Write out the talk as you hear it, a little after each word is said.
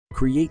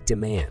Create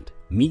demand,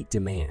 meet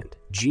demand.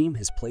 GM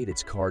has played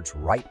its cards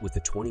right with the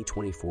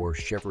 2024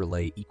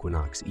 Chevrolet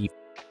Equinox EV.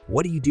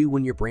 What do you do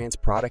when your brand's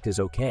product is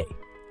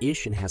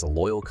okay-ish and has a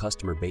loyal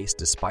customer base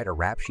despite a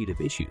rap sheet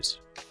of issues?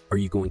 Are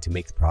you going to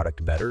make the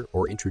product better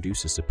or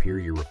introduce a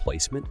superior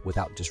replacement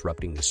without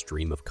disrupting the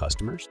stream of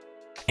customers?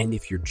 And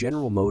if you're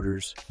General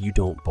Motors, you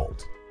don't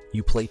bolt.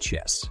 You play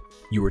chess.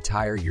 You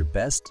retire your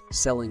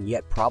best-selling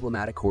yet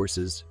problematic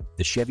horses,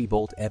 the Chevy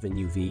Bolt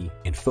EV,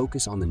 and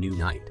focus on the new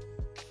knight,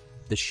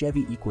 the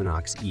Chevy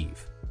Equinox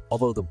EV.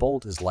 Although the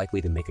Bolt is likely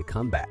to make a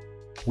comeback,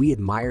 we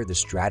admire the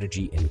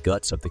strategy and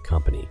guts of the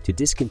company to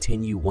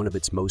discontinue one of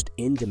its most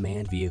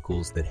in-demand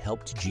vehicles that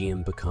helped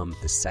GM become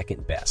the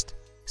second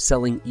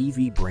best-selling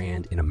EV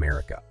brand in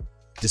America.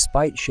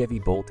 Despite Chevy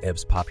Bolt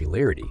EV's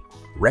popularity,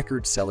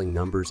 record-selling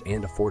numbers,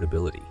 and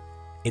affordability,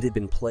 it had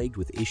been plagued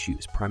with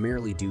issues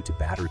primarily due to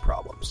battery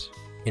problems.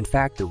 In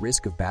fact, the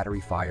risk of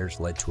battery fires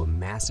led to a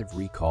massive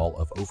recall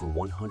of over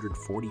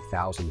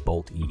 140,000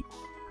 Bolt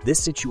EVs. This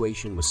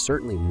situation was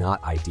certainly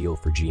not ideal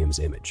for GM's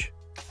image,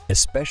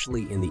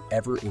 especially in the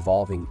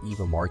ever-evolving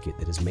EV market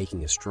that is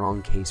making a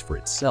strong case for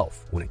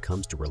itself when it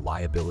comes to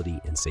reliability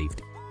and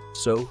safety.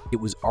 So, it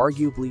was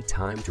arguably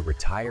time to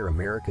retire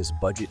America's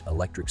budget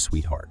electric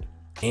sweetheart.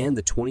 And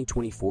the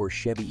 2024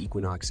 Chevy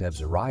Equinox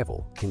EV's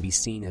arrival can be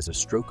seen as a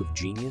stroke of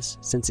genius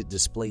since it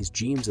displays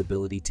GM's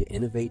ability to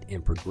innovate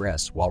and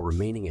progress while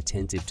remaining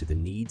attentive to the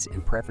needs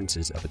and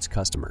preferences of its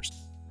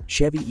customers.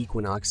 Chevy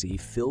Equinox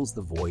EV fills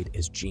the void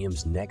as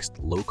GM's next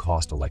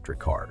low-cost electric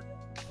car.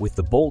 With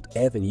the Bolt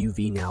EV and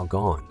UV now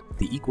gone,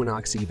 the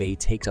Equinox EV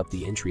takes up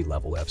the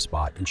entry-level EV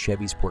spot in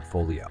Chevy's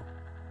portfolio.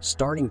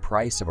 Starting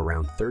price of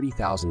around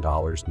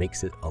 $30,000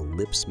 makes it a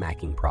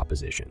lip-smacking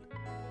proposition.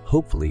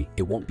 Hopefully,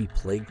 it won't be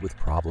plagued with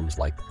problems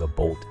like the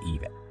Bolt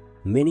EV.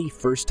 Many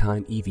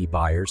first-time EV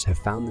buyers have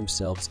found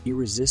themselves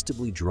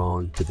irresistibly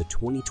drawn to the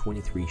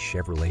 2023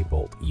 Chevrolet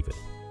Bolt EV.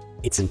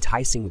 Its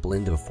enticing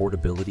blend of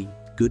affordability,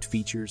 good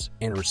features,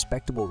 and a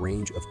respectable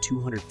range of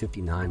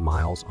 259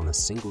 miles on a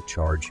single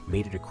charge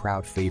made it a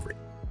crowd favorite.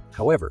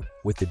 However,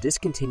 with the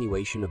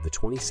discontinuation of the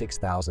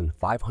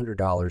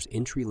 $26,500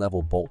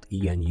 entry-level Bolt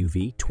EV and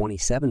UV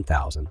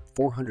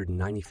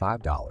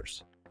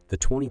 $27,495, the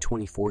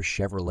 2024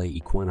 Chevrolet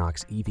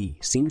Equinox EV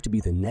seems to be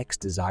the next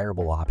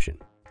desirable option.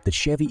 The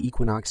Chevy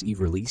Equinox EV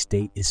release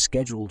date is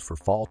scheduled for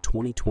fall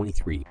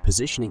 2023,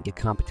 positioning it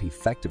compete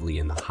effectively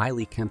in the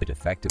highly competitive.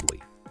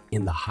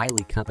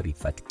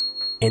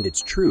 And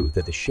it's true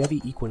that the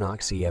Chevy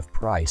Equinox EV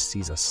price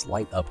sees a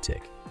slight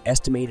uptick,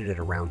 estimated at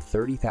around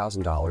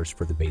 $30,000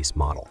 for the base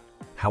model.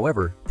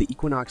 However, the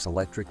Equinox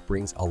Electric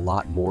brings a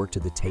lot more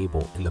to the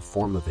table in the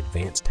form of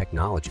advanced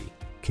technology,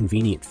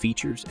 convenient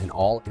features, and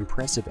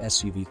all-impressive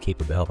SUV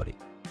capability.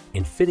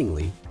 And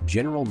fittingly,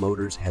 General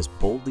Motors has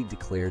boldly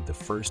declared the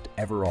first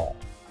ever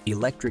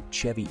all-electric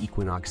Chevy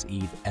Equinox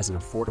EV as an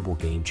affordable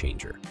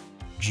game-changer.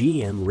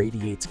 GM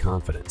radiates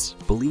confidence,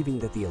 believing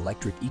that the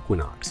electric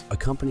Equinox,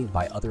 accompanied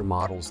by other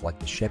models like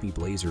the Chevy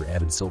Blazer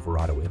EV and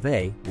Silverado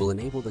EV, will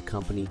enable the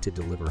company to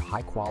deliver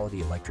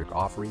high-quality electric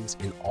offerings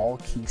in all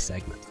key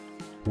segments.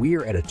 We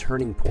are at a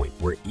turning point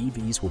where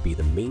EVs will be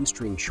the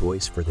mainstream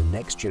choice for the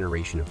next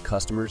generation of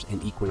customers,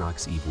 and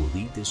Equinox EV will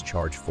lead this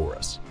charge for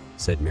us,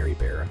 said Mary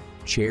Barra,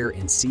 Chair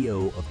and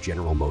CEO of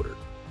General Motors.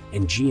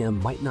 And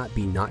GM might not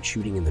be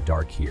shooting in the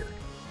dark here.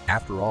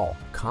 After all,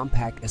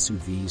 compact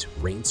SUVs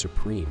reign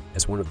supreme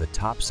as one of the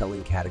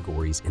top-selling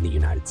categories in the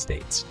United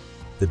States.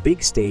 The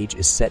big stage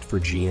is set for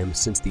GM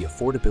since the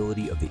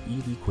affordability of the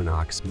EV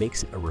Equinox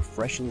makes it a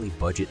refreshingly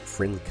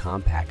budget-friendly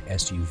compact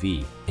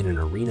SUV in an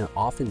arena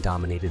often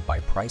dominated by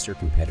pricier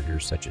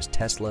competitors such as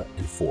Tesla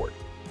and Ford.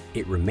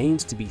 It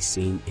remains to be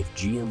seen if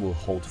GM will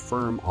hold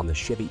firm on the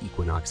Chevy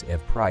Equinox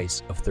EV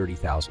price of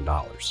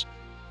 $30,000.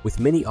 With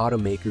many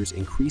automakers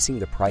increasing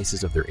the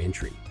prices of their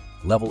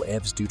entry-level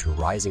EVs due to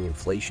rising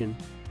inflation,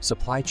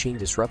 supply chain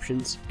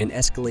disruptions, and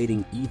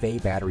escalating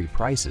EV battery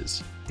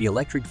prices, the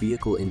electric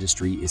vehicle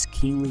industry is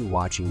keenly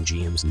watching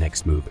GM's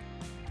next move.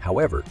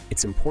 However,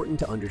 it's important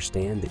to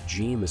understand that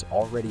GM is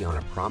already on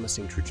a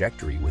promising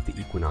trajectory with the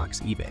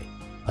Equinox EV,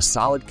 a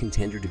solid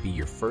contender to be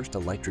your first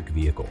electric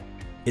vehicle.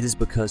 It is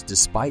because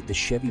despite the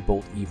Chevy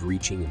Bolt EV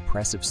reaching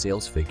impressive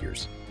sales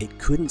figures, it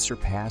couldn't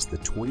surpass the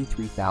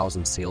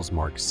 23,000 sales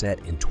mark set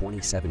in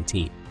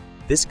 2017.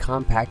 This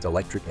compact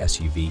electric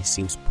SUV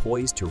seems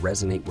poised to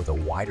resonate with a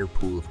wider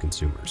pool of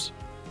consumers.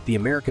 The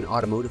American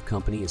automotive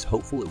company is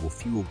hopeful it will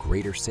fuel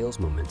greater sales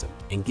momentum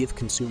and give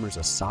consumers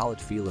a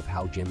solid feel of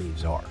how GM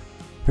EVs are,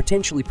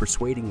 potentially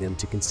persuading them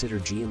to consider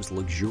GM's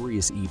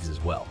luxurious EVs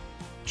as well.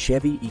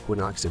 Chevy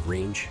Equinox EV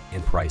range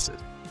and prices.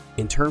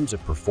 In terms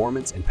of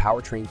performance and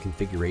powertrain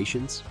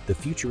configurations, the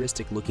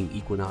futuristic-looking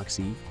Equinox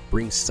EV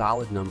brings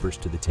solid numbers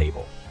to the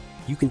table.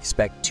 You can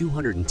expect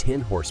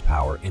 210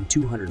 horsepower and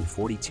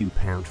 242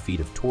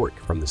 pound-feet of torque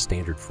from the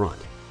standard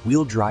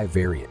front-wheel drive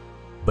variant.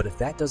 But if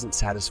that doesn't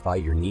satisfy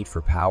your need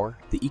for power,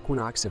 the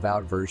Equinox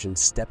EV version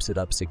steps it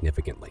up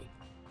significantly,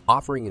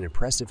 offering an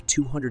impressive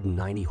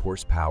 290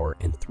 horsepower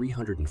and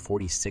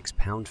 346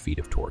 pound-feet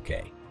of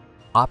torque.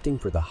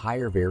 Opting for the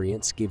higher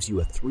variants gives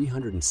you a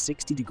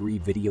 360-degree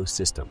video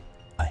system,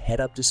 a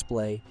head-up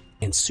display,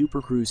 and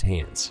Super Cruise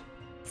hands.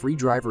 Free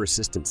driver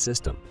assistance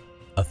system,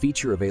 a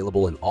feature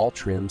available in all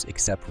trims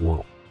except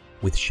one.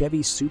 With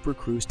Chevy's Super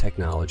Cruise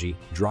technology,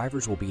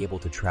 drivers will be able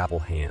to travel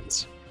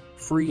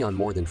hands-free on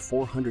more than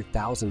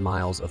 400,000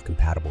 miles of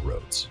compatible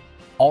roads.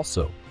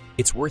 Also,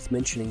 it's worth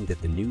mentioning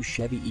that the new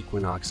Chevy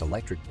Equinox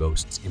Electric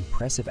boasts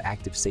impressive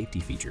active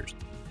safety features.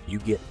 You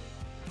get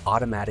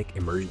automatic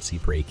emergency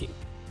braking,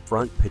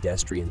 front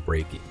pedestrian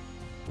braking,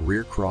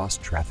 rear cross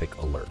traffic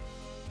alert,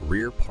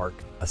 rear park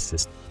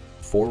assist,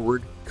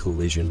 forward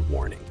collision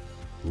warning,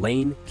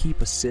 lane keep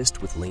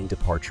assist with lane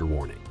departure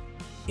warning,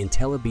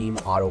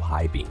 IntelliBeam auto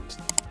high beams,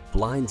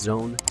 blind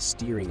zone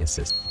steering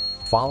assist,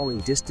 following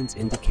distance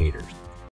indicators,